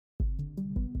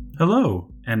Hello,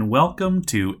 and welcome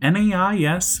to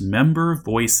NAIS Member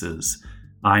Voices.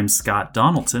 I'm Scott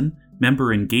Donaldson,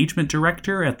 Member Engagement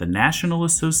Director at the National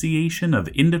Association of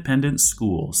Independent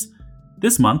Schools.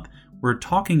 This month, we're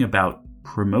talking about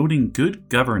promoting good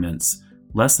governance,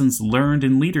 lessons learned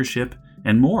in leadership,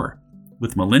 and more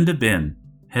with Melinda Bihn,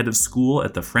 Head of School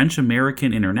at the French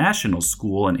American International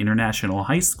School and International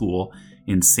High School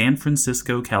in San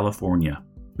Francisco, California.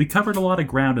 We covered a lot of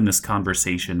ground in this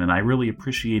conversation, and I really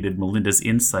appreciated Melinda's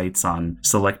insights on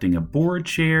selecting a board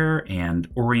chair and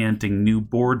orienting new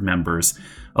board members,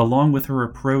 along with her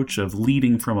approach of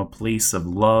leading from a place of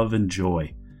love and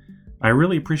joy. I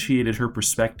really appreciated her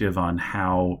perspective on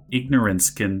how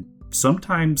ignorance can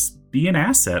sometimes be an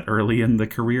asset early in the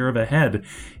career of a head,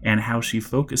 and how she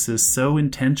focuses so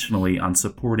intentionally on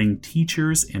supporting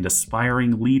teachers and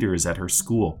aspiring leaders at her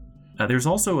school. There's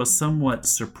also a somewhat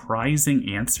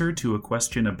surprising answer to a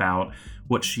question about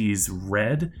what she's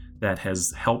read that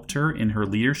has helped her in her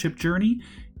leadership journey,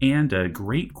 and a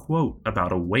great quote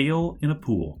about a whale in a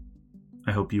pool.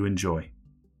 I hope you enjoy.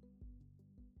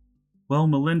 Well,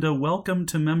 Melinda, welcome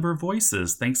to Member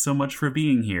Voices. Thanks so much for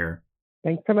being here.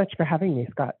 Thanks so much for having me,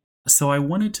 Scott. So I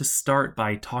wanted to start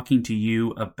by talking to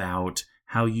you about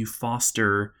how you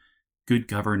foster good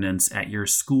governance at your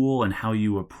school and how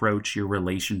you approach your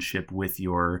relationship with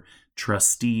your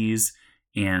trustees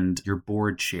and your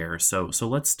board chair. So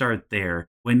let's start there.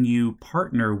 When you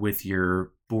partner with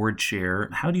your board chair,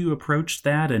 how do you approach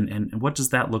that, and what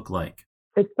does that look like?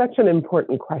 It's such an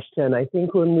important question. I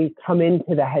think when we come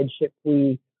into the headship,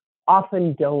 we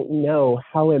often don't know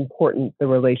how important the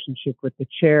relationship with the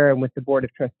chair and with the board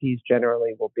of trustees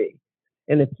generally will be.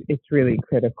 And it's really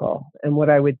critical. And what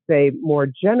I would say more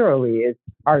generally is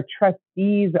our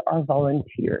trustees are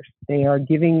volunteers. They are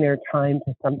giving their time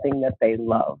to something that they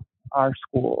love, our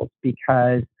schools,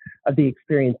 because of the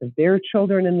experience of their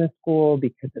children in the school,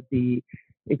 because of the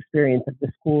experience of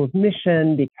the school's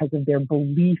mission, because of their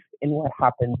belief in what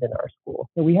happens in our school.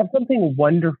 So we have something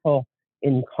wonderful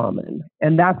in common,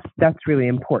 and that's really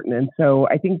important. And so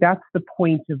I think that's the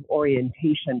point of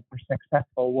orientation for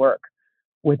successful work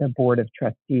with a board of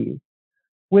trustees.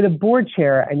 With a board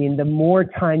chair, I mean, the more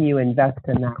time you invest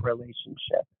in that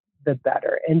relationship, the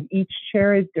better. And each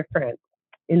chair is different.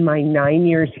 In my 9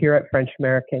 years here at French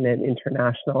American and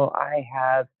International, I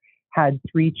have had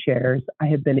 3 chairs. I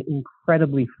have been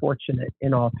incredibly fortunate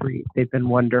in all 3. They've been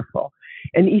wonderful.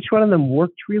 And each one of them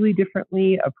worked really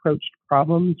differently, approached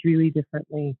problems really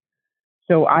differently.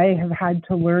 So I have had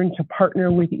to learn to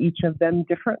partner with each of them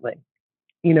differently.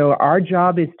 You know, our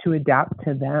job is to adapt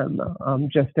to them,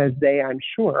 just as they, I'm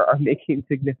sure, are making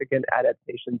significant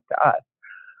adaptations to us.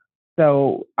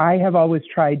 So I have always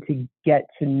tried to get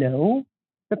to know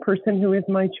the person who is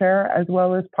my chair as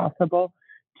well as possible,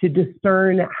 to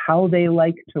discern how they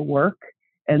like to work,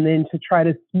 and then to try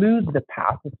to smooth the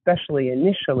path, especially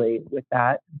initially with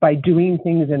that, by doing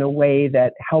things in a way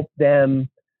that help them,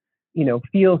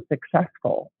 feel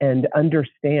successful and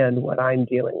understand what I'm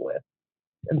dealing with.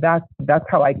 And that's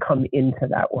how I come into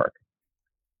that work.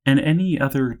 And any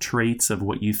other traits of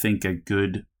what you think a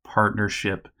good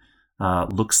partnership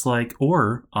looks like,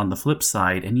 or on the flip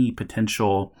side, any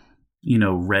potential,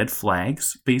 red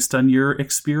flags based on your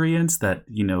experience that,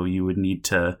 you would need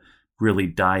to really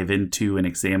dive into and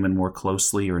examine more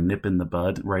closely or nip in the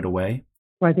bud right away?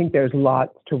 Well, I think there's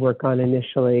lots to work on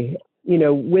initially.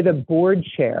 With a board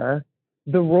chair,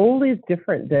 the role is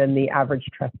different than the average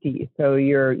trustee. So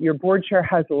your board chair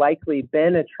has likely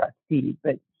been a trustee,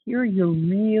 but here you're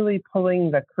really pulling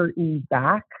the curtain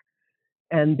back,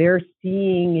 and they're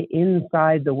seeing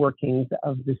inside the workings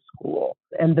of the school.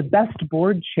 And the best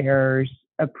board chairs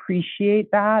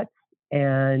appreciate that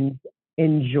and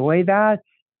enjoy that,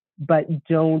 but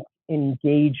don't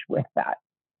engage with that,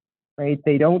 right?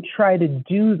 They don't try to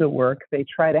do the work. They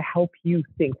try to help you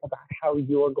think about how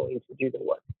you're going to do the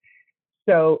work.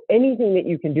 So anything that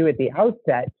you can do at the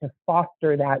outset to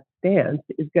foster that stance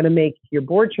is going to make your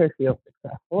board chair feel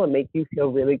successful and make you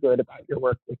feel really good about your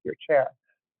work with your chair.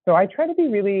 So I try to be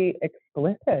really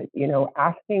explicit,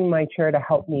 asking my chair to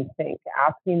help me think,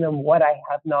 asking them what I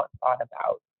have not thought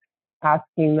about,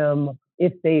 asking them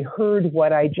if they heard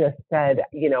what I just said,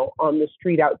 on the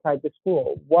street outside the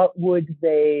school, what would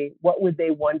they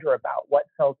wonder about? What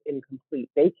felt incomplete?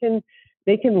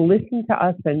 They can listen to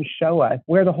us and show us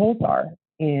where the holes are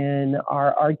in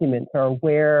our arguments, or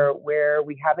where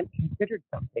we haven't considered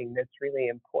something that's really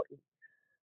important.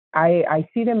 I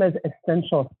see them as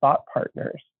essential thought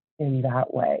partners in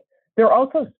that way. They're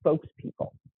also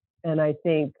spokespeople. And I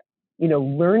think,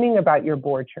 learning about your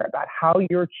board chair, about how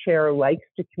your chair likes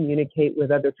to communicate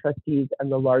with other trustees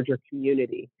and the larger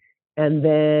community, and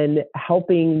then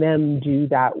helping them do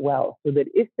that well, so that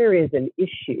if there is an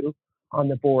issue on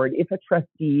the board, if a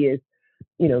trustee is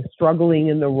struggling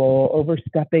in the role,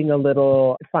 overstepping a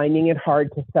little, finding it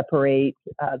hard to separate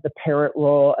the parent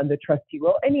role and the trustee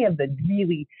role, any of the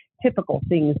really typical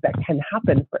things that can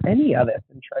happen for any of us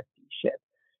in trusteeship.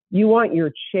 You want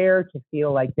your chair to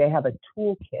feel like they have a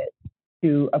toolkit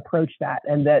to approach that,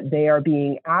 and that they are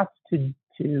being asked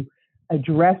to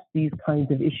address these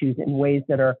kinds of issues in ways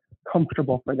that are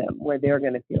comfortable for them, where they're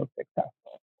going to feel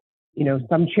successful.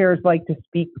 Some chairs like to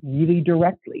speak really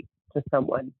directly to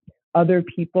someone. Other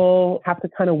people have to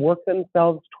kind of work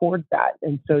themselves towards that.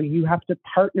 And so you have to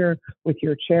partner with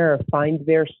your chair, find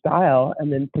their style,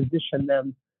 and then position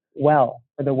them well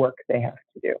for the work they have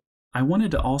to do. I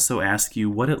wanted to also ask you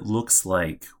what it looks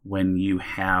like when you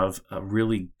have a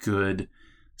really good,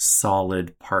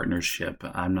 solid partnership.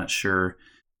 I'm not sure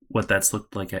what that's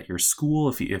looked like at your school,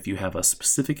 if you have a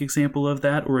specific example of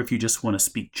that, or if you just want to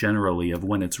speak generally of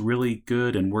when it's really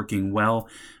good and working well.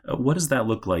 What does that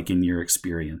look like in your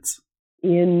experience?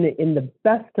 In the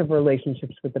best of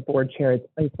relationships with the board chair,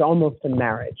 it's almost a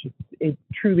marriage. It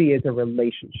truly is a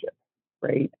relationship,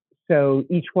 right? So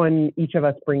each of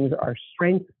us brings our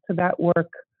strengths to that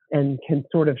work and can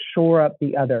sort of shore up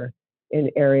the other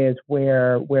in areas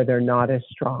where they're not as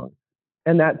strong.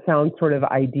 And that sounds sort of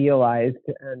idealized,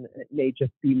 and it may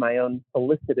just be my own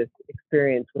felicitous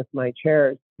experience with my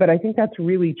chairs, but I think that's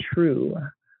really true.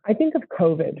 I think of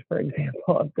COVID, for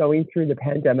example, of going through the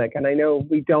pandemic, and I know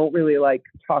we don't really like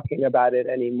talking about it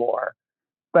anymore,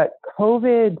 but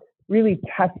COVID really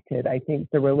tested, I think,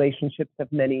 the relationships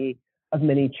of many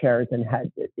chairs and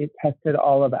heads. It tested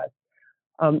all of us.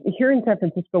 Here in San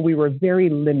Francisco, we were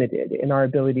very limited in our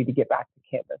ability to get back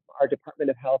to campus. Our Department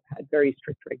of Health had very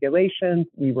strict regulations.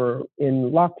 We were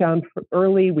in lockdown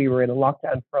early. We were in a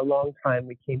lockdown for a long time.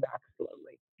 We came back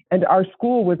slowly. And our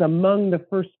school was among the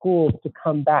first schools to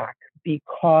come back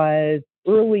because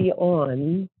early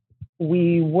on,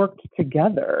 we worked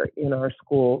together in our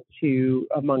school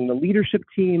among the leadership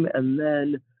team, and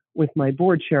then with my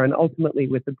board chair, and ultimately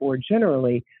with the board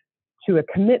generally, to a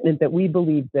commitment that we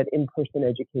believed that in-person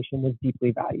education was deeply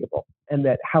valuable, and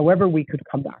that however we could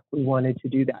come back, we wanted to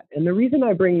do that. And the reason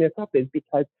I bring this up is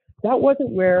because that wasn't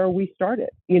where we started.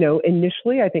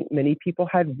 Initially, I think many people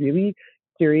had really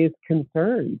serious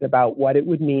concerns about what it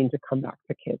would mean to come back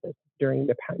to campus during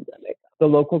the pandemic. The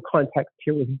local context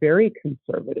here was very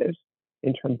conservative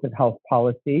in terms of health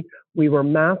policy. We were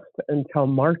masked until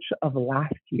March of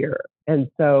last year. And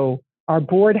so our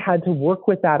board had to work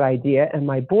with that idea, and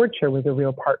my board chair was a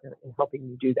real partner in helping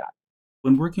me do that.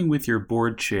 When working with your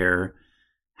board chair,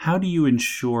 how do you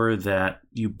ensure that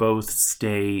you both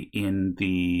stay in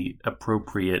the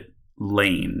appropriate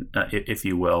lane, if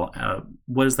you will?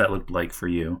 What does that look like for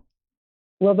you?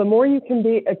 Well, the more you can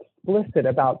be explicit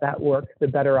about that work, the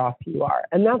better off you are.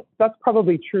 And that's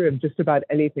probably true of just about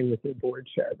anything with your board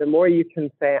chair. The more you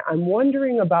can say, I'm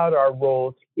wondering about our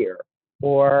roles here,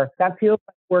 or that feels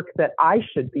like work that I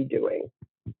should be doing,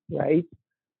 right?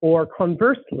 Or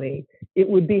conversely, it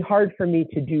would be hard for me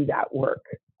to do that work.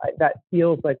 That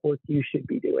feels like work you should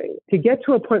be doing. To get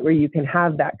to a point where you can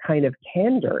have that kind of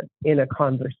candor in a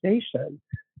conversation,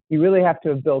 you really have to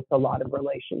have built a lot of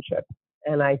relationships.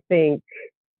 And I think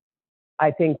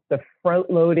the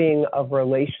front loading of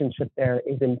relationship there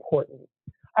is important.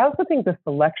 I also think the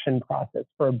selection process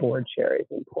for a board chair is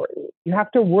important. You have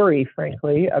to worry,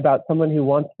 frankly, about someone who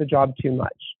wants the job too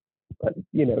much. But,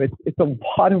 it's a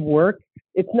lot of work.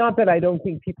 It's not that I don't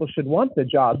think people should want the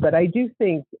job, but I do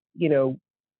think,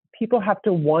 people have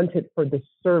to want it for the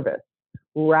service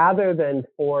rather than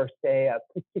for, say, a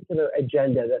particular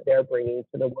agenda that they're bringing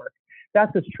to the work.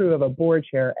 That's as true of a board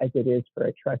chair as it is for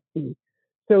a trustee.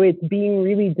 So it's being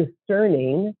really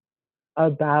discerning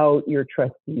about your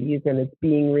trustees, and it's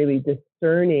being really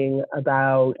discerning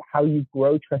about how you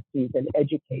grow trustees and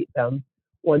educate them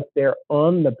once they're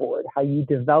on the board, how you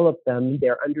develop them,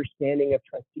 their understanding of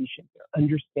trusteeship, their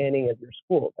understanding of your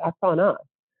school. That's on us.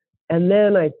 And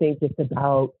then I think it's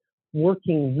about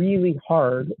working really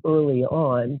hard early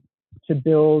on to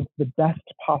build the best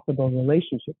possible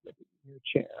relationship with your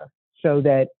chair, so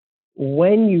that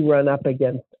when you run up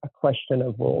against a question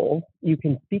of role, you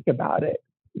can speak about it,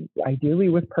 ideally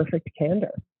with perfect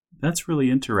candor. That's really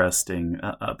interesting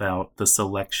about the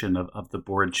selection of the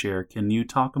board chair. Can you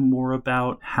talk more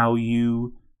about how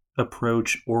you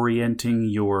approach orienting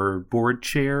your board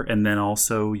chair and then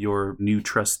also your new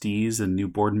trustees and new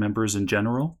board members in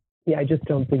general? Yeah, I just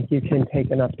don't think you can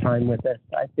take enough time with this.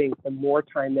 I think the more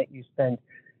time that you spend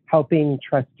helping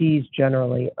trustees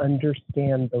generally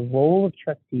understand the role of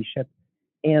trusteeship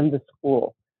and the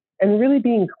school, and really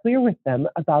being clear with them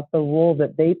about the role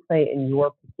that they play in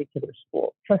your particular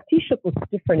school. Trusteeship looks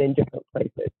different in different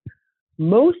places.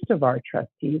 Most of our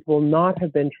trustees will not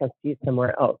have been trustees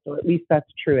somewhere else, or at least that's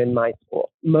true in my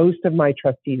school. Most of my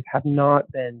trustees have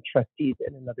not been trustees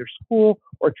in another school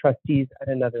or trustees at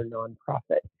another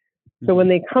nonprofit. So when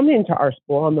they come into our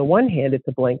school, on the one hand, it's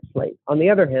a blank slate. On the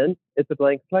other hand, it's a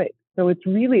blank slate. So it's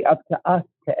really up to us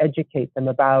to educate them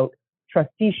about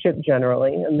trusteeship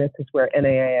generally, and this is where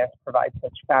NAIS provides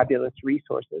such fabulous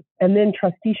resources, and then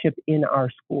trusteeship in our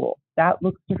school. That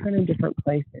looks different in different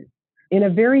places. In a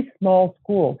very small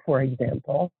school, for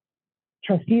example,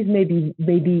 trustees may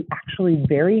be actually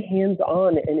very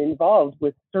hands-on and involved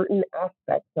with certain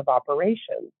aspects of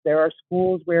operations. There are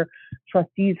schools where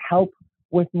trustees help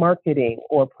with marketing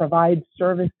or provide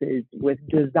services with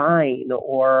design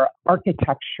or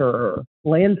architecture,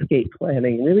 landscape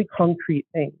planning, really concrete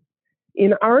things.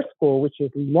 In our school, which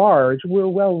is large, we're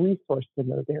well resourced in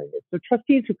those areas. So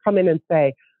trustees who come in and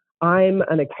say, I'm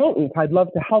an accountant, I'd love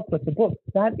to help with the books,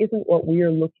 that isn't what we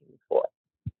are looking for.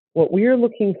 What we are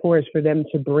looking for is for them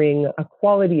to bring a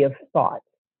quality of thought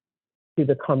to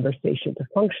the conversation, to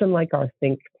function like our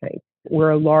think tank.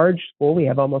 We're a large school. We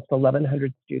have almost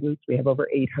 1,100 students. We have over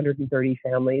 830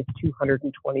 families,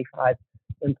 225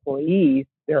 employees.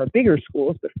 There are bigger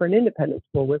schools, but for an independent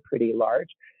school, we're pretty large.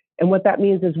 And what that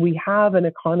means is we have an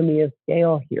economy of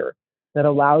scale here that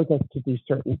allows us to do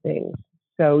certain things.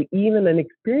 So even an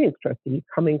experienced trustee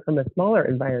coming from a smaller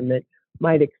environment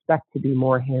might expect to be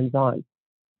more hands-on.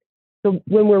 So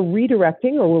when we're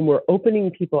redirecting or when we're opening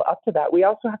people up to that, we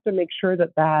also have to make sure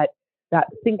that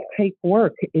think tank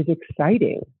work is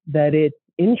exciting, that it's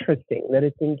interesting, that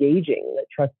it's engaging, that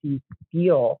trustees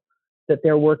feel that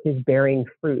their work is bearing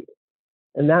fruit.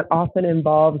 And that often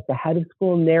involves the head of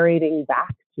school narrating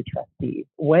back to trustees.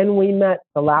 When we met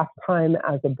the last time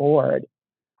as a board,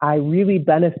 I really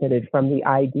benefited from the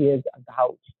ideas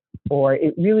about, or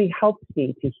it really helped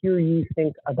me to hear you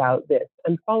think about this.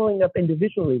 And following up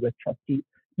individually with trustees,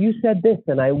 you said this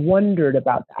and I wondered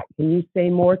about that. Can you say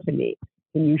more to me?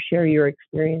 Can you share your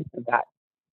experience of that?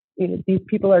 These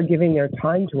people are giving their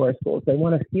time to our schools. They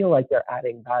want to feel like they're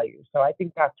adding value. So I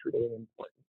think that's really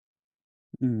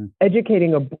important.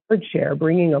 Educating a board chair,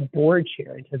 bringing a board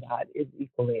chair into that is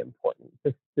equally important.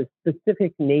 The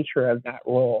specific nature of that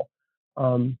role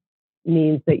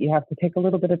means that you have to take a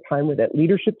little bit of time with it.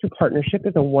 Leadership through Partnership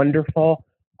is a wonderful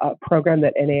program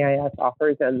that NAIS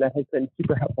offers and that has been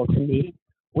super helpful to me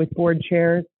with board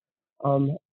chairs.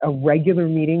 A regular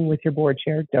meeting with your board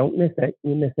chair, don't miss it.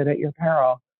 You miss it at your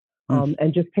peril.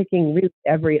 And just taking really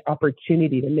every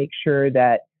opportunity to make sure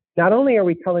that not only are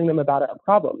we telling them about our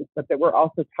problems, but that we're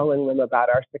also telling them about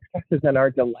our successes and our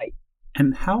delight.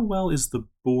 And how well is the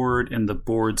board and the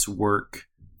board's work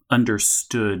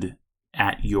understood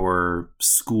at your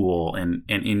school and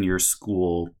in your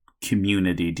school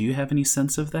community? Do you have any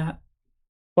sense of that?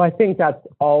 Well, I think that's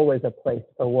always a place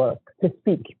for work. To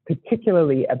speak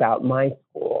particularly about my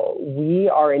school, we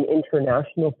are an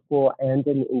international school and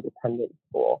an independent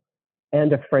school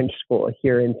and a French school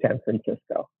here in San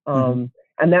Francisco.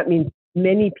 And that means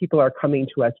many people are coming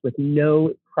to us with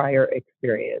no prior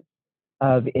experience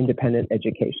of independent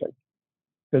education.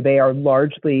 So they are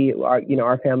largely,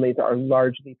 our families are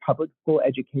largely public school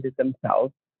educated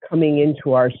themselves, coming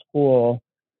into our school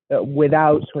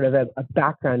without sort of a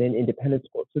background in independent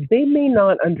schools. So they may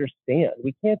not understand.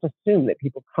 We can't assume that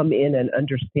people come in and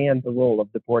understand the role of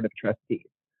the Board of Trustees.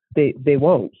 They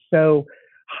won't. So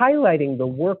highlighting the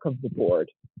work of the board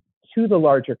to the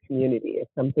larger community is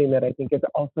something that I think is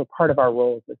also part of our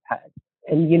role as head.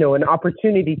 And, an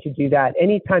opportunity to do that,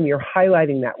 anytime you're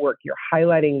highlighting that work, you're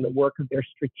highlighting the work of their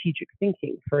strategic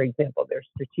thinking, for example, their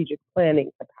strategic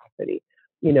planning capacity,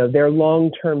 their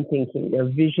long-term thinking, their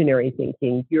visionary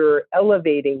thinking. You're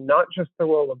elevating not just the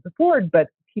role of the board, but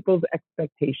people's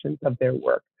expectations of their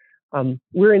work.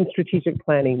 We're in strategic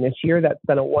planning this year. That's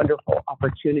been a wonderful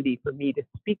opportunity for me to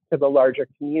speak to the larger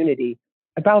community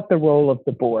about the role of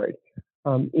the board.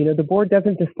 The board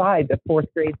doesn't decide the fourth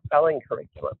grade spelling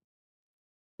curriculum,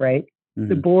 right?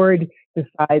 The board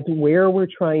decides where we're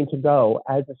trying to go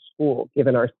as a school,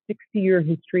 given our 60-year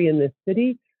history in this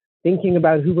city, thinking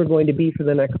about who we're going to be for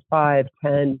the next 5,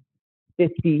 10,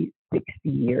 50, 60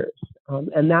 years.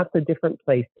 And that's a different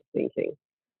place of thinking.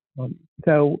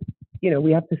 So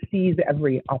we have to seize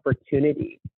every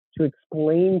opportunity to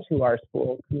explain to our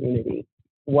school community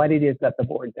what it is that the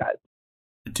board does.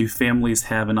 Do families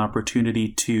have an opportunity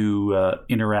to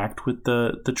interact with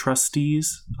the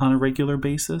trustees on a regular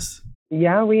basis?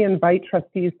 Yeah, we invite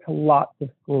trustees to lots of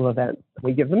school events.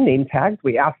 We give them name tags.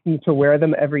 We ask them to wear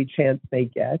them every chance they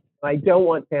get. I don't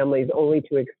want families only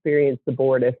to experience the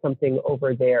board as something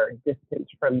over there, distant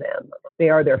from them. They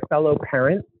are their fellow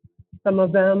parents, some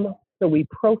of them. So we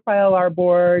profile our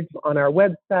boards on our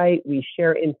website. We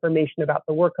share information about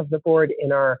the work of the board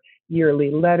in our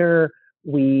yearly letter.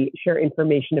 We share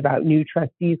information about new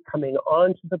trustees coming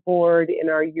onto the board in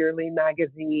our yearly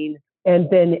magazine. And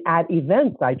then at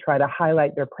events, I try to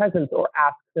highlight their presence or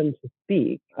ask them to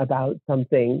speak about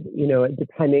something,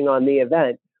 depending on the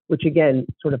event, which again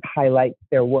sort of highlights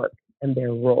their work and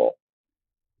their role.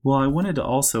 Well, I wanted to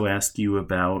also ask you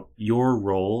about your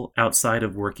role outside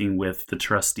of working with the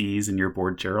trustees and your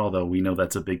board chair, although we know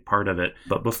that's a big part of it.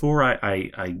 But before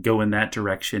I go in that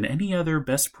direction, any other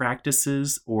best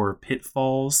practices or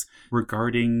pitfalls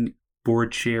regarding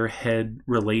board chair head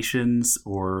relations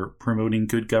or promoting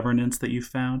good governance that you've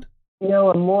found?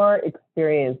 A more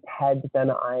experienced head than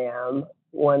I am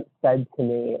once said to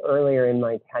me earlier in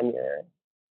my tenure,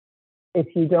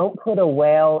 if you don't put a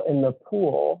whale in the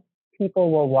pool,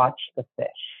 people will watch the fish.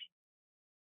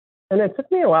 And it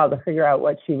took me a while to figure out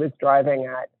what she was driving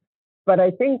at. But I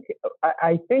think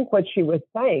what she was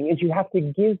saying is you have to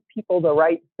give people the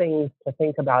right things to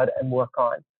think about and work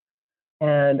on.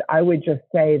 And I would just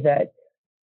say that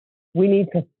we need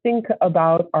to think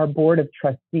about our board of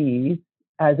trustees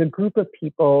as a group of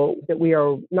people that we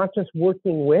are not just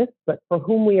working with, but for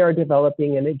whom we are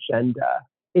developing an agenda.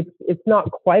 It's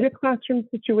not quite a classroom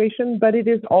situation, but it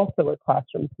is also a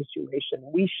classroom situation.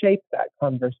 We shape that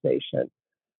conversation.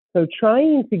 So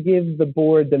trying to give the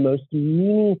board the most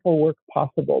meaningful work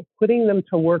possible, putting them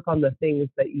to work on the things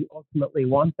that you ultimately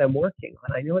want them working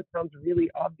on. I know it sounds really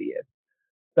obvious,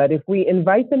 but if we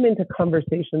invite them into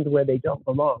conversations where they don't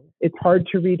belong, it's hard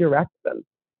to redirect them.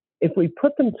 If we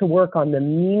put them to work on the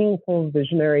meaningful,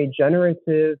 visionary,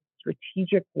 generative,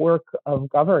 strategic work of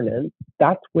governance,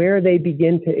 that's where they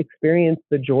begin to experience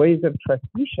the joys of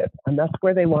trusteeship. And that's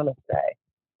where they want to stay.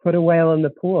 Put a whale in the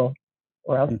pool,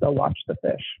 or else they'll watch the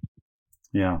fish.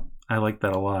 Yeah, I like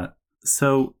that a lot.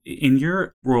 So, in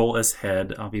your role as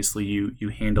head, obviously you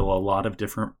handle a lot of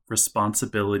different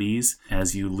responsibilities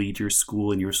as you lead your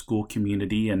school and your school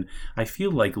community. And I feel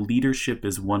like leadership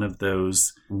is one of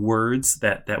those words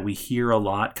that we hear a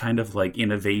lot, kind of like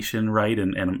innovation, right?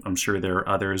 And I'm sure there are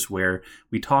others where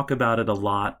we talk about it a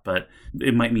lot, but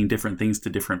it might mean different things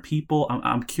to different people.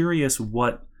 I'm curious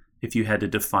what, if you had to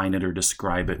define it or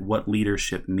describe it, what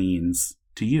leadership means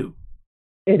to you.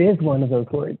 It is one of those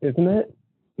words, isn't it?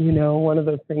 One of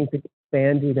those things that gets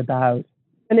bandied about.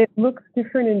 And it looks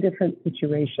different in different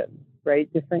situations,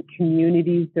 right? Different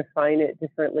communities define it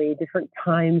differently. Different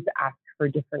times ask for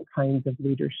different kinds of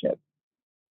leadership.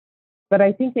 But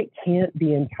I think it can't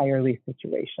be entirely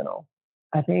situational.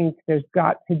 I think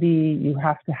you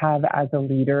have to have as a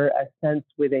leader a sense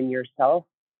within yourself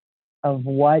of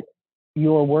what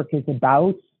your work is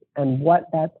about and what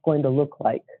that's going to look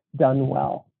like done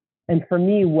well. And for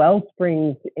me,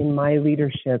 wellsprings in my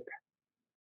leadership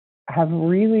have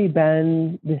really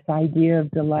been this idea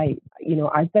of delight.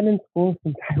 I've been in school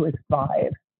since I was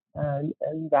 5, and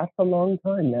that's a long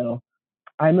time now.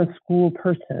 I'm a school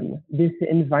person. This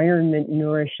environment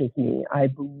nourishes me. I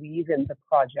believe in the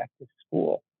project of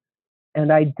school,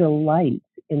 and I delight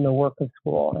in the work of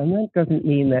school. And that doesn't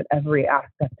mean that every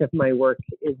aspect of my work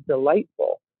is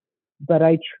delightful, but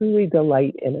I truly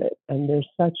delight in it. And there's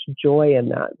such joy in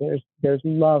that. There's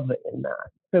love in that.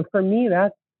 So for me,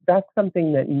 that's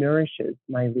something that nourishes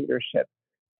my leadership.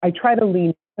 I try to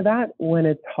lean into that when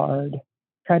it's hard.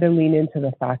 Try to lean into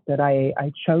the fact that I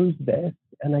chose this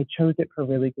and I chose it for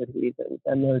really good reasons.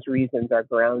 And those reasons are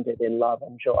grounded in love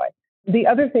and joy. The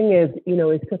other thing is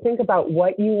to think about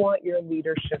what you want your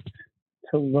leadership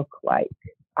to look like.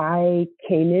 I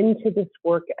came into this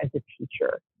work as a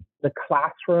teacher. The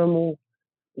classroom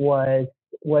was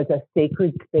a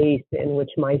sacred space in which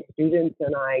my students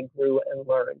and I grew and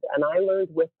learned. And I learned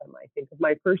with them. I think of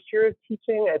my first year of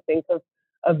teaching. I think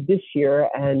of this year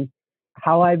and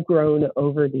how I've grown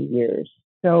over the years.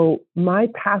 So my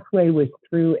pathway was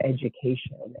through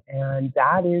education, and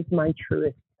that is my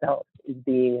truest self, is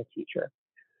being a teacher.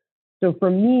 So for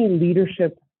me,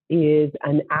 leadership is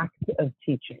an act of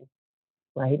teaching,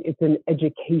 right? It's an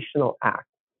educational act.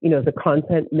 The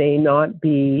content may not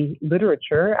be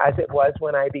literature as it was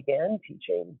when I began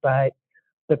teaching, but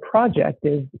the project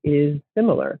is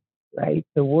similar, right?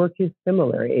 The work is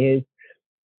similar, is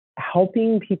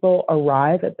helping people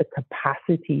arrive at the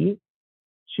capacity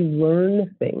to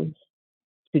learn things,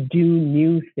 to do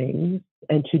new things,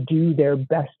 and to do their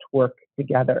best work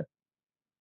together.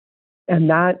 And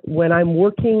that when I'm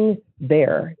working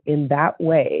there in that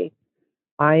way,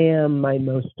 I am my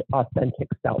most authentic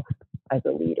self as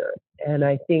a leader. And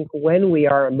I think when we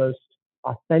are our most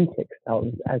authentic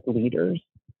selves as leaders,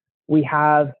 we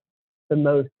have the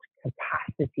most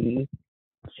capacity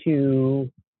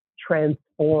to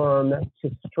transform,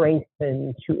 to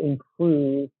strengthen, to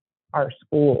improve our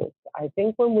schools. I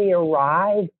think when we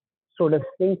arrive sort of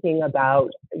thinking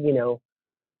about,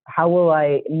 how will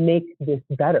I make this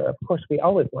better? Of course, we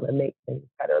always want to make things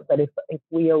better. But if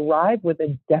we arrive with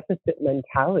a deficit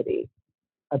mentality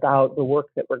about the work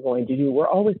that we're going to do, we're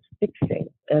always fixing.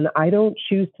 And I don't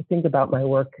choose to think about my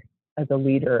work as a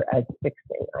leader as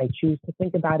fixing. I choose to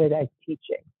think about it as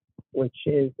teaching, which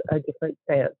is a different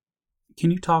stance.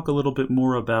 Can you talk a little bit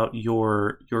more about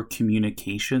your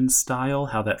communication style,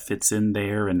 how that fits in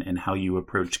there, and how you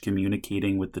approach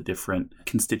communicating with the different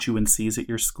constituencies at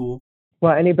your school?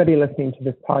 Well, anybody listening to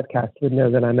this podcast would know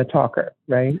that I'm a talker,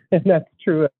 right? And that's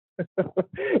true.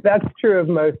 That's true of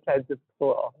most heads of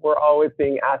school. We're always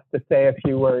being asked to say a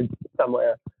few words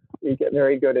somewhere. We get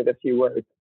very good at a few words.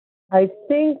 I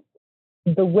think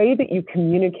the way that you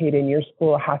communicate in your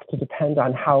school has to depend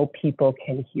on how people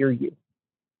can hear you.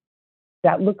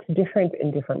 That looks different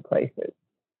in different places.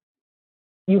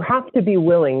 You have to be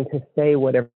willing to say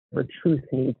whatever truth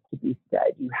needs to be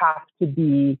said. You have to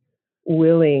be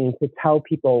willing to tell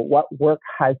people what work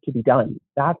has to be done.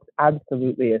 That's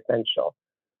absolutely essential.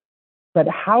 But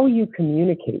how you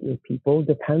communicate with people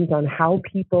depends on how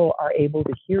people are able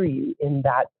to hear you in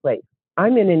that place.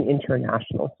 I'm in an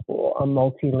international school, a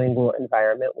multilingual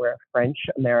environment. We're a French,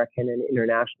 American, and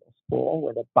international school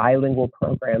with a bilingual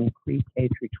program, pre-K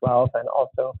through 12, and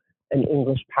also an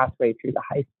English pathway through the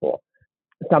high school.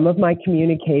 Some of my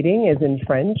communicating is in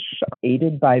French,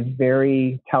 aided by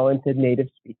very talented native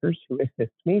speakers who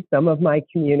assist me. Some of my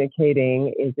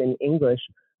communicating is in English,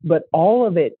 but all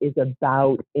of it is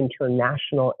about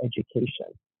international education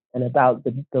and about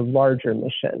the larger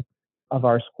mission of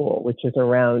our school, which is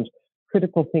around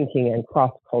critical thinking and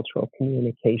cross-cultural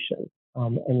communication,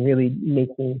 and really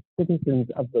making citizens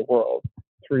of the world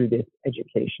through this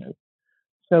education.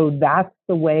 So that's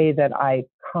the way that I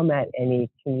come at any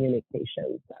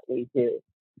communications that we do.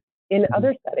 In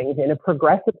other settings, in a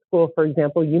progressive school, for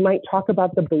example, you might talk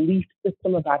about the belief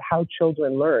system about how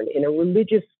children learn. In a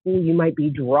religious school, you might be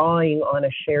drawing on a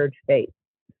shared faith.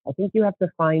 I think you have to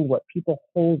find what people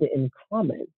hold in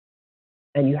common,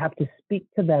 and you have to speak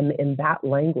to them in that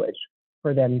language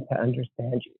for them to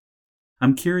understand you.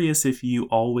 I'm curious if you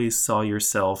always saw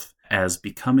yourself as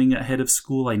becoming a head of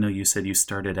school. I know you said you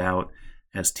started out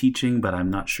as teaching, but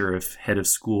I'm not sure if head of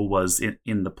school was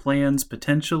in the plans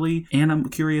potentially. And I'm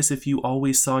curious if you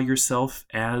always saw yourself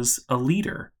as a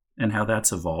leader and how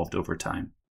that's evolved over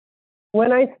time.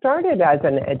 When I started as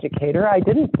an educator, I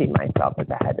didn't see myself as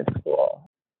a head of school.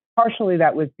 Partially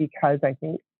that was because I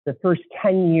think the first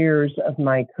 10 years of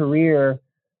my career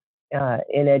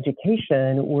in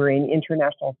education were in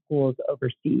international schools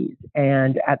overseas.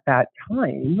 And at that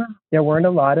time, there weren't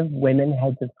a lot of women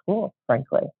heads of school,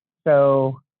 frankly.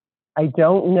 So I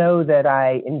don't know that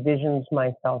I envisioned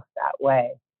myself that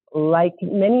way. Like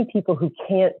many people who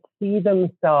can't see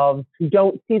themselves, who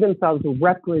don't see themselves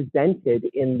represented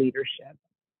in leadership,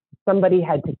 somebody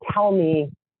had to tell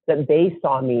me that they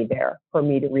saw me there for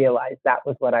me to realize that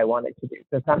was what I wanted to do.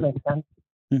 Does that make sense?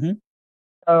 Mm-hmm.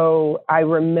 So I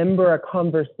remember a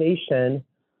conversation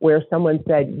where someone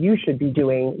said, you should be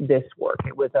doing this work.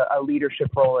 It was a leadership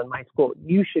role in my school.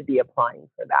 You should be applying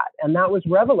for that. And that was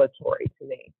revelatory to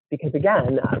me because,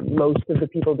 again, most of the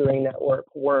people doing that work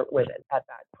weren't women at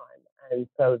that time. And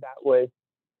so that was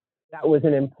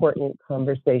an important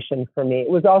conversation for me.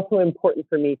 It was also important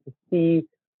for me to see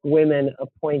women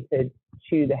appointed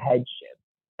to the headship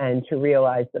and to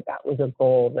realize that that was a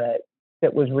goal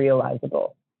that was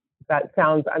realizable.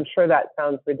 I'm sure that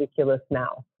sounds ridiculous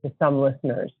now to some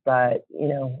listeners, but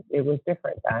it was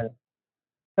different then.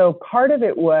 So part of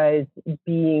it was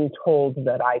being told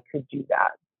that I could do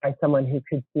that by someone who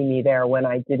could see me there when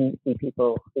I didn't see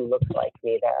people who looked like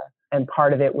me there. And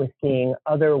part of it was seeing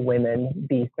other women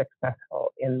be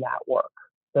successful in that work.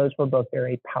 Those were both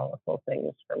very powerful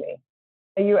things for me.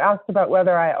 You asked about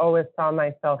whether I always saw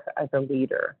myself as a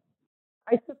leader.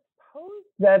 I suppose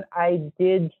that I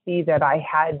did see that I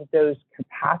had those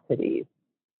capacities.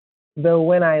 Though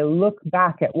when I look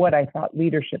back at what I thought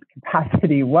leadership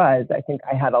capacity was, I think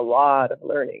I had a lot of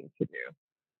learning to do.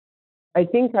 I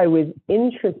think I was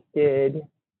interested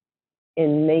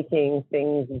in making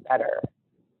things better.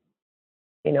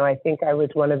 I think I was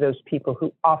one of those people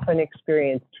who often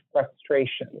experienced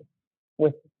frustration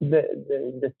with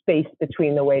the space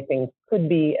between the way things could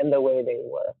be and the way they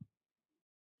were.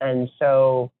 And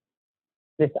so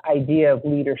this idea of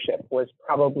leadership was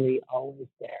probably always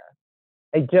there.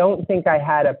 I don't think I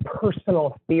had a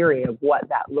personal theory of what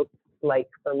that looked like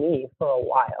for me for a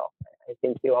while. I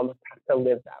think you almost have to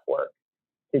live that work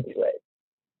to do it,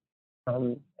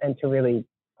 and to really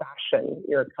fashion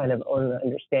your kind of own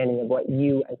understanding of what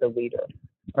you as a leader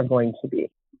are going to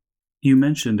be. You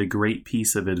mentioned a great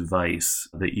piece of advice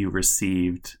that you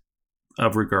received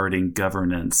regarding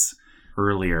governance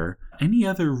earlier. Any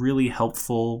other really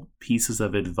helpful pieces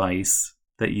of advice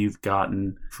that you've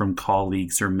gotten from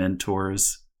colleagues or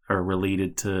mentors are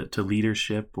related to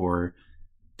leadership or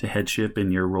to headship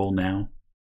in your role now?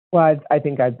 Well, I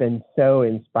think I've been so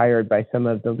inspired by some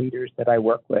of the leaders that I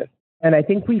work with. And I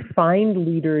think we find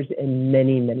leaders in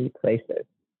many, many places.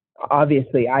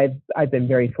 Obviously, I've been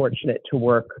very fortunate to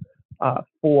work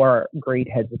for great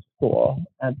heads of school.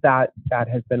 And that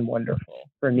has been wonderful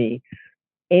for me.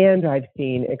 And I've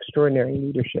seen extraordinary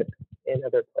leadership in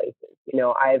other places.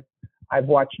 I've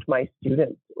watched my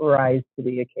students rise to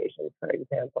the occasion, for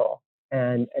example,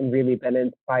 and really been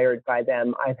inspired by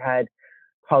them. I've had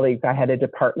colleagues. I had a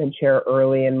department chair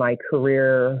early in my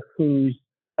career whose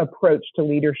approach to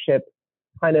leadership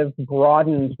kind of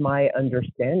broadened my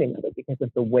understanding of it because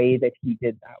of the way that he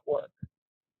did that work.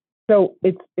 So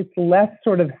it's less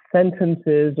sort of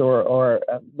sentences or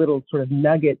little sort of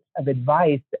nuggets of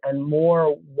advice and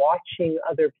more watching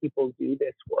other people do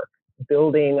this work,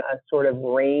 building a sort of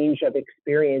range of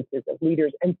experiences of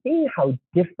leaders and seeing how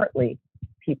differently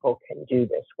people can do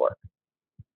this work,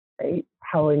 right?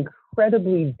 How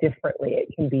incredibly differently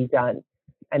it can be done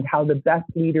and how the best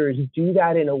leaders do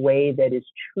that in a way that is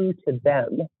true to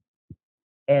them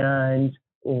and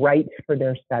right for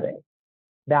their setting.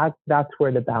 That's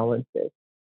where the balance is.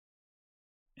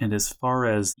 And as far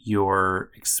as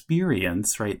your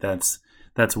experience, right, that's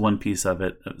one piece of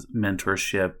it,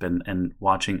 mentorship and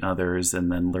watching others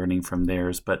and then learning from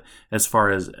theirs. But as far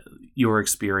as your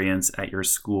experience at your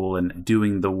school and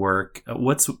doing the work,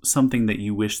 what's something that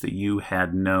you wish that you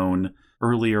had known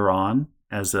earlier on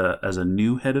as a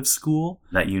new head of school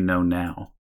that you know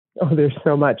now? Oh, there's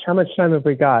so much. How much time have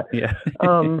we got? Yeah.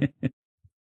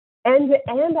 And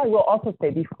I will also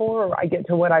say, before I get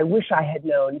to what I wish I had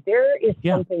known, there is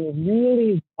something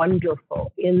really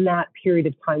wonderful in that period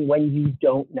of time when you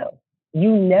don't know.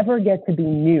 You never get to be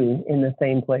new in the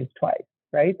same place twice,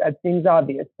 right? That seems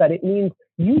obvious, but it means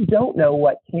you don't know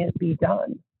what can't be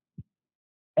done.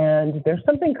 And there's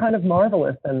something kind of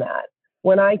marvelous in that.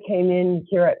 When I came in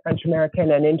here at French American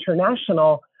and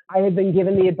International, I had been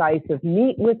given the advice of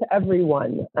meet with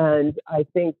everyone. And I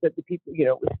think that the people,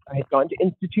 I had gone to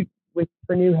Institute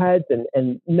for new heads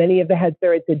and many of the heads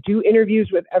there had said, do interviews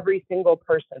with every single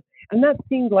person. And that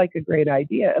seemed like a great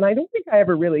idea. And I don't think I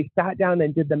ever really sat down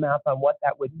and did the math on what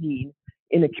that would mean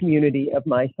in a community of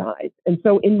my size. And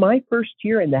so in my first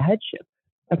year in the headship,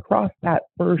 across that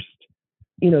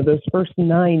those first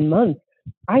 9 months,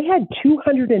 I had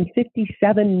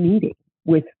 257 meetings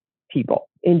with people,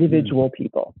 individual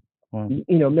people, Wow.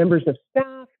 Members of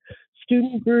staff,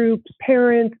 student groups,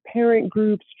 parents, parent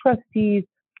groups, trustees.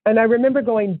 And I remember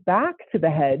going back to the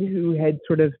head who had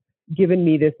sort of given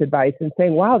me this advice and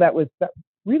saying, wow, that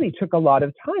really took a lot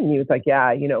of time. And he was like,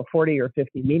 40 or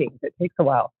 50 meetings. It takes a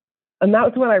while. And that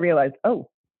was when I realized,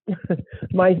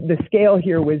 the scale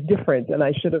here was different and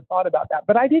I should have thought about that.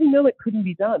 But I didn't know it couldn't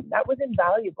be done. That was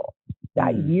invaluable.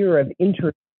 That year of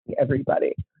interviewing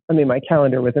everybody. I mean, my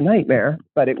calendar was a nightmare,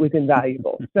 but it was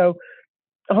invaluable. So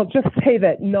I'll just say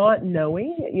that not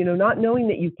knowing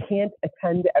that you can't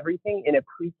attend everything in a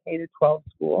pre-K to 12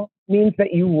 school means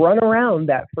that you run around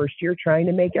that first year trying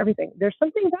to make everything. There's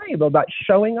something valuable about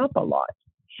showing up a lot.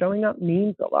 Showing up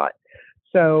means a lot.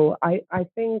 So I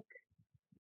think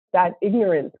that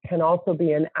ignorance can also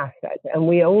be an asset, and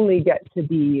we only get to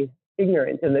be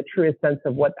ignorant in the truest sense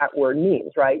of what that word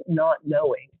means, right? Not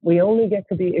knowing. We only get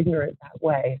to be ignorant that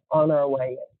way on our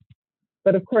way in.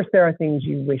 But of course, there are things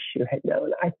you wish you had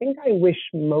known. I think I wish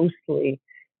mostly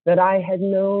that I had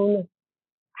known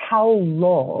how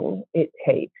long it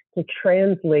takes to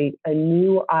translate a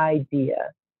new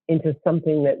idea into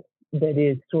something that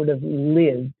is sort of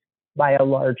lived by a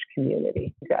large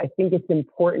community. I think it's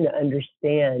important to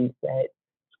understand that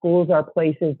schools are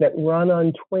places that run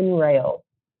on twin rails,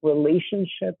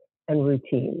 relationship and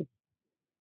routine.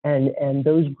 And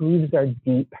those grooves are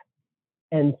deep.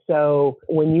 And so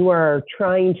when you are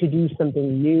trying to do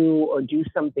something new or do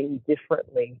something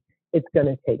differently, it's going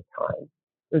to take time.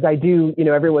 Because I do,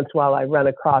 every once in a while I run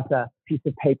across a piece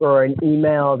of paper or an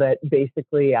email that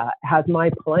basically has my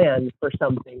plan for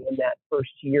something in that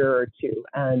first year or two.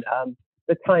 And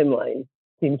the timeline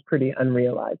seems pretty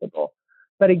unrealizable.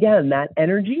 But again, that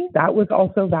energy, that was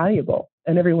also valuable.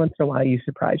 And every once in a while, you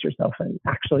surprise yourself and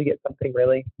actually get something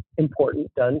really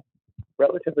important done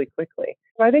relatively quickly.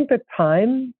 So I think the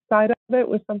time side of it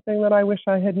was something that I wish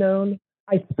I had known.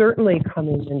 I certainly,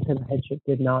 coming into the headship,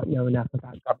 did not know enough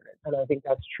about governance. And I think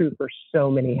that's true for so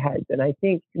many heads. And I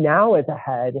think now as a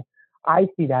head, I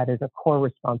see that as a core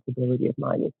responsibility of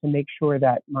mine, is to make sure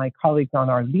that my colleagues on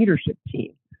our leadership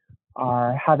team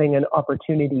are having an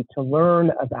opportunity to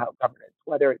learn about governance,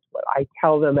 whether it's what I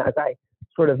tell them as I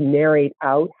sort of narrate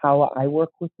out how I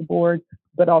work with the board,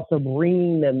 but also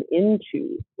bringing them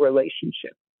into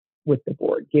relationship with the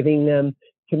board, giving them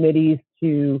committees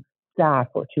to staff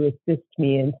or to assist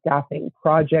me in staffing,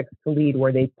 projects to lead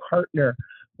where they partner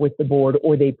with the board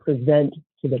or they present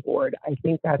to the board. I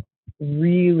think that's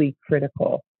really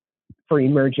critical for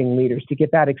emerging leaders to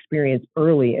get that experience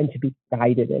early and to be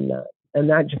guided in that. And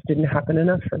that just didn't happen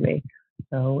enough for me.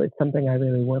 So it's something I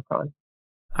really work on.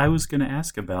 I was going to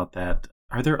ask about that.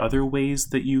 Are there other ways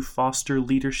that you foster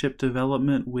leadership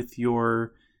development with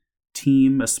your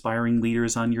team, aspiring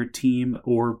leaders on your team,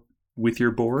 or with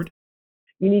your board?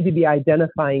 You need to be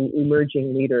identifying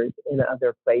emerging leaders in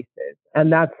other places.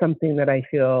 And that's something that I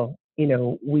feel,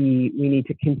 we need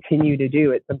to continue to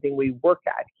do. It's something we work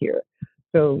at here.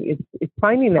 So it's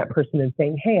finding that person and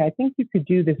saying, hey, I think you could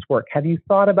do this work. Have you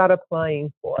thought about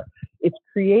applying for? It's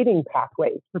creating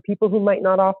pathways for people who might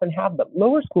not often have them.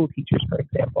 Lower school teachers, for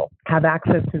example, have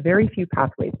access to very few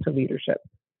pathways to leadership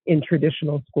in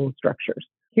traditional school structures.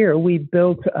 Here, we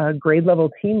built a grade level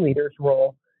team leaders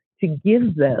role to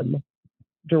give them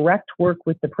direct work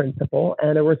with the principal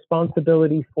and a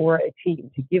responsibility for a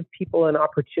team, to give people an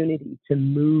opportunity to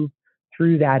move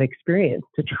through that experience,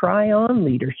 to try on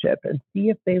leadership and see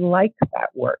if they like that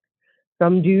work.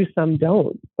 Some do, some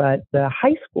don't, but the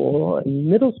high school and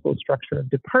middle school structure of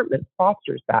department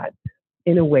fosters that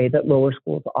in a way that lower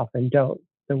schools often don't.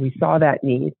 So we saw that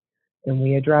need and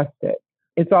we addressed it.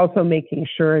 It's also making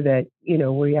sure that,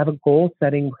 we have a goal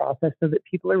setting process so that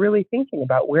people are really thinking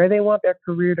about where they want their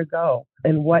career to go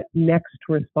and what next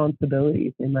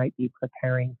responsibilities they might be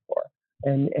preparing for,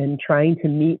 and trying to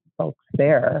meet folks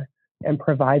there and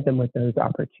provide them with those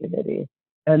opportunities.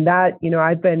 And that,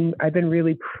 I've been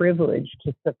really privileged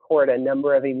to support a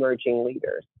number of emerging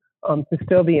leaders, to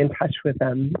still be in touch with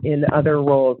them in other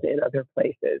roles in other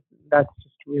places. That's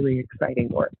just really exciting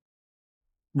work.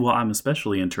 Well, I'm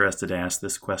especially interested to ask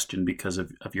this question because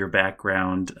of your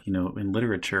background, in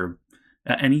literature.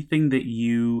 Anything that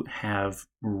you have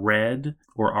read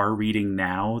or are reading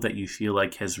now that you feel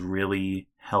like has really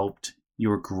helped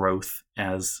your growth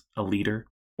as a leader?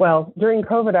 Well, during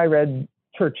COVID, I read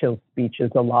Churchill's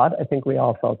speeches a lot. I think we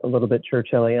all felt a little bit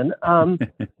Churchillian.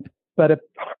 But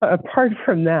apart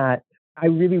from that, I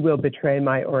really will betray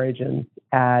my origins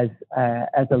as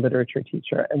a literature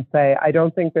teacher and say, I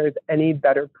don't think there's any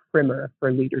better primer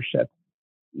for leadership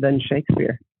than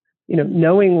Shakespeare.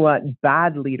 Knowing what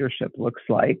bad leadership looks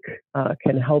like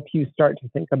can help you start to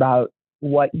think about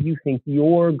what you think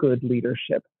your good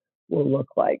leadership will look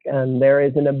like. And there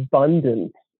is an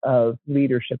abundance of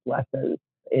leadership lessons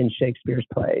in Shakespeare's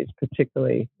plays,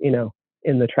 particularly,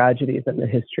 in the tragedies and the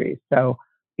histories. So,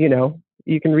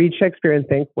 you can read Shakespeare and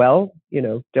think, well,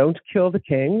 don't kill the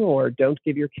king or don't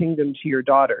give your kingdom to your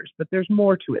daughters. But there's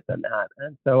more to it than that.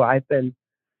 And so I've been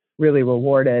really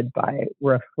rewarded by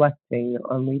reflecting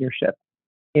on leadership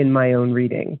in my own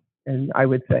reading. And I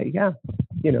would say,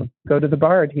 go to the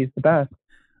Bard. He's the best.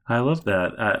 I love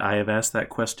that. I have asked that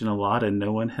question a lot, and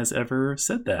no one has ever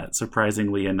said that,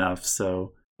 surprisingly enough.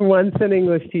 So once an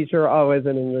English teacher, always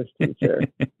an English teacher.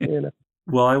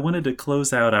 Well, I wanted to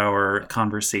close out our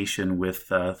conversation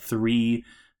with 3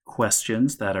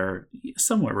 questions that are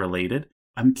somewhat related.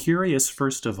 I'm curious,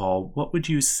 first of all, what would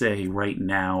you say right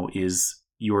now is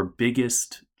your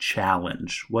biggest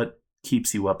challenge? What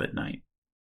keeps you up at night?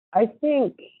 I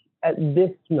think at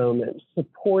this moment,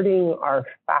 supporting our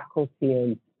faculty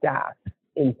and staff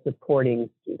in supporting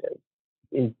students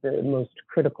is the most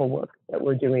critical work that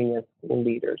we're doing as school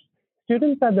leaders.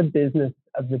 Students are the business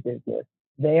of the business.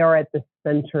 They are at the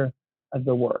center of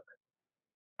the work.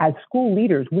 As school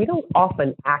leaders, we don't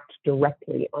often act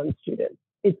directly on students.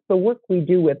 It's the work we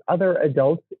do with other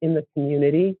adults in the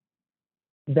community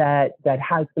that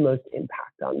has the most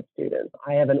impact on students.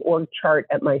 I have an org chart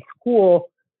at my school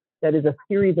that is a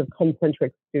series of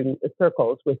concentric student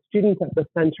circles with students at the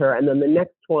center, and then the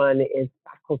next one is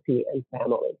faculty and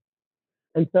family.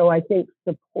 And so I think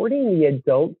supporting the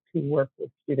adults who work with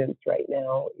students right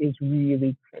now is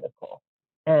really critical.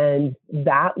 And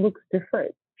that looks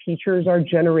different. Teachers are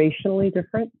generationally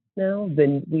different now.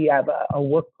 Than we have a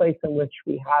workplace in which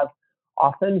we have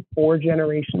often 4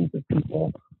 generations of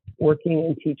people working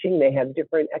and teaching. They have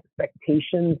different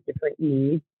expectations, different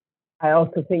needs. I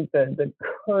also think the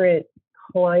current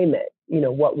climate,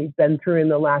 what we've been through in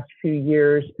the last few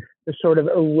years, the sort of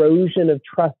erosion of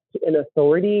trust in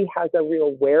authority has a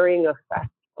real wearing effect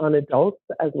on adults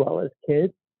as well as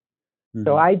kids. Mm-hmm.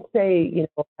 So I'd say,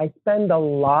 I spend a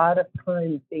lot of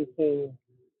time thinking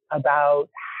about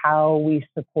how we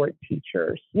support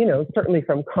teachers, certainly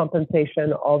from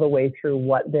compensation all the way through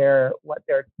what their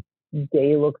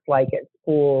day looks like at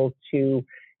school to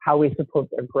how we support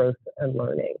their growth and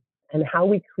learning and how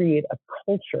we create a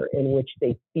culture in which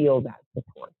they feel that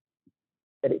support,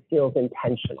 that it feels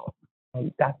intentional.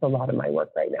 That's a lot of my work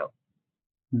right now.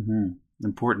 Mm-hmm.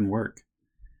 Important work.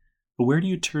 But where do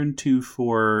you turn to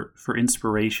for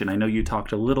inspiration? I know you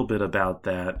talked a little bit about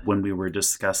that when we were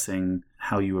discussing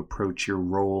how you approach your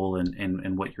role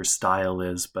and what your style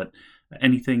is, but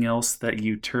anything else that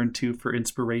you turn to for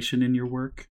inspiration in your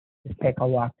work? Just take a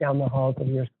walk down the halls of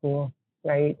your school,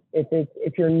 right?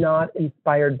 If you're not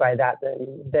inspired by that,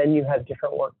 then you have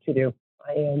different work to do.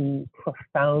 I am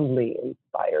profoundly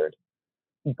inspired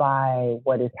by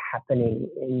what is happening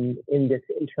in this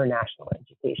international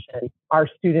education. Our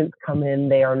students come in,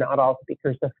 they are not all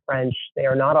speakers of French, they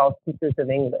are not all speakers of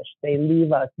English. They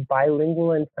leave us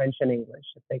bilingual in French and English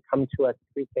if they come to us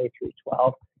pre-K through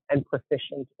 12 and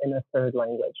proficient in a third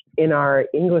language. In our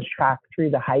English track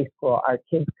through the high school, our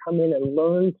kids come in and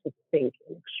learn to think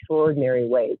in extraordinary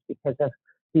ways because of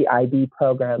the IB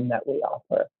program that we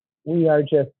offer. We are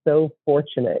just so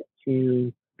fortunate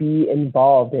to be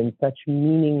involved in such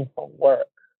meaningful work.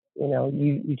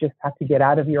 You just have to get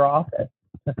out of your office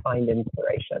to find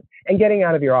inspiration. And getting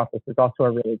out of your office is also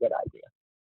a really good idea.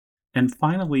 And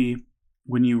finally,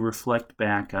 when you reflect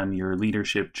back on your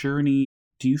leadership journey,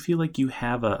 do you feel like you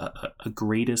have a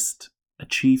greatest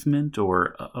achievement,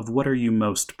 or of what are you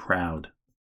most proud?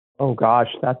 Oh gosh,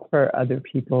 that's for other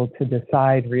people to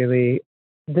decide, really.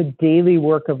 The daily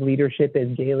work of leadership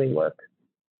is daily work.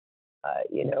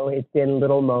 It's in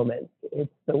little moments.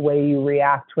 It's the way you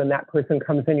react when that person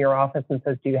comes in your office and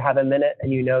says, do you have a minute?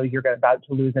 And you're about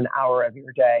to lose an hour of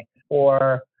your day.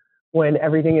 Or when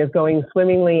everything is going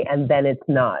swimmingly and then it's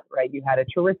not, right? You had a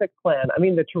terrific plan. I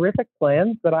mean, the terrific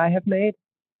plans that I have made,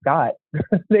 God,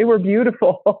 they were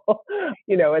beautiful,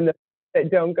 and that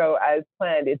don't go as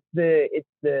planned. It's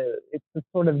the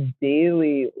sort of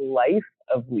daily life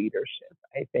of leadership,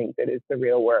 I think, that is the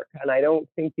real work. And I don't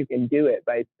think you can do it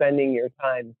by spending your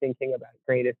time thinking about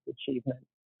greatest achievements.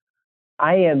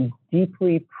 I am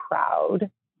deeply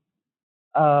proud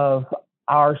of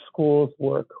our school's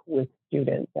work with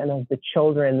students and of the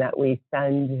children that we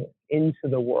send into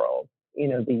the world,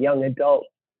 the young adults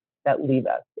that leave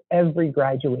us. Every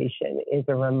graduation is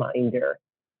a reminder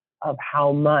of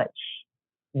how much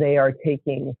they are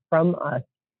taking from us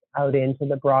out into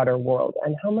the broader world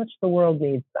and how much the world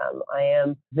needs them. I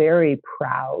am very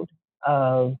proud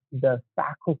of the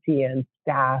faculty and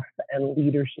staff and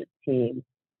leadership team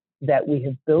that we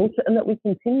have built and that we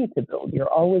continue to build.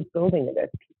 You're always building it as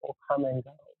people come and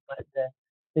go. But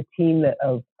the team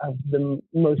of the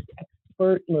most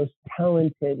expert, most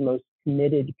talented, most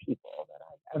committed people that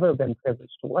I've ever been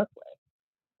privileged to work with,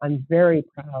 I'm very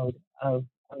proud of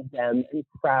them and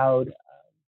proud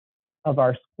of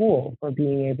our school for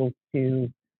being able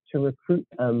to recruit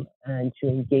them and to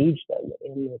engage them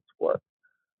in this work.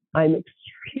 I'm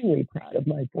extremely proud of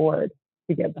my board,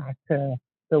 to get back to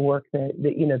the work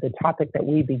the topic that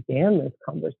we began this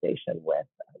conversation with.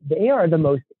 They are the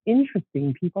most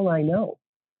interesting people I know.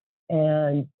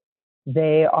 And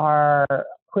they are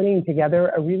putting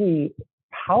together a really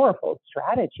powerful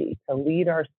strategy to lead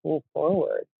our school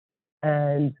forward.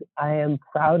 And I am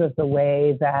proud of the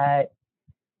way that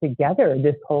together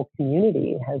this whole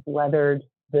community has weathered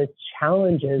the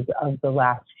challenges of the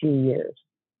last few years.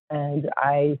 And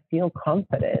I feel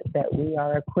confident that we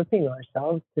are equipping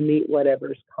ourselves to meet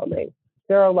whatever's coming.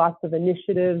 There are lots of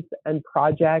initiatives and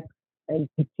projects and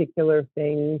particular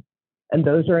things, and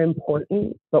those are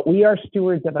important, but we are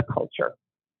stewards of a culture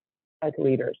as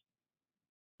leaders.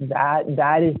 That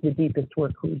is the deepest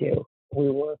work we do. We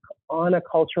work on a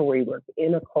culture, we work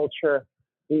in a culture,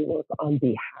 we work on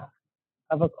behalf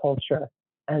of a culture.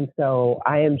 And so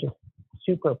I am just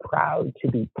super proud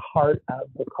to be part of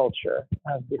the culture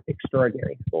of this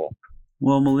extraordinary school.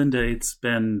 Well, Melinda, it's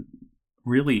been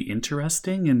really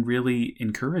interesting and really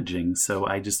encouraging. So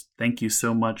I just thank you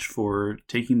so much for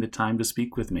taking the time to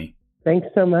speak with me. Thanks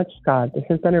so much, Scott. This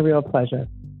has been a real pleasure.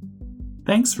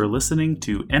 Thanks for listening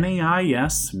to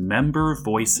NAIS Member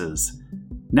Voices.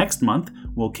 Next month,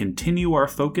 we'll continue our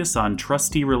focus on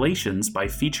trustee relations by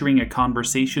featuring a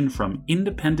conversation from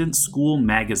Independent School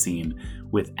Magazine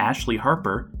with Ashley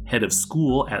Harper, head of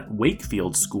school at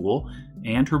Wakefield School,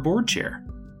 and her board chair.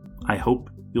 I hope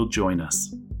you'll join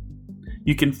us.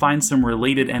 You can find some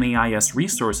related NAIS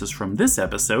resources from this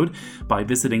episode by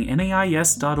visiting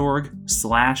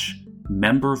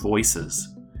nais.org/membervoices.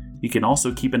 You can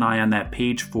also keep an eye on that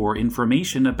page for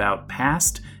information about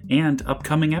past and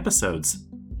upcoming episodes.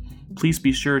 Please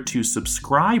be sure to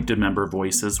subscribe to Member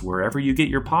Voices wherever you get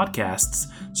your podcasts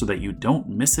so that you don't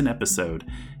miss an episode,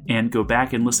 and go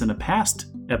back and listen to past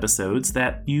episodes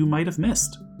that you might have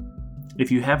missed.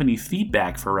 If you have any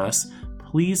feedback for us,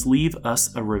 please leave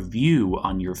us a review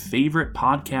on your favorite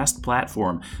podcast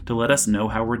platform to let us know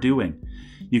how we're doing.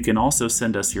 You can also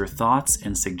send us your thoughts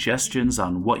and suggestions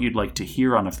on what you'd like to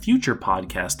hear on a future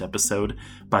podcast episode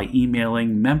by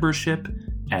emailing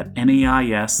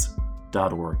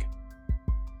membership@nais.org.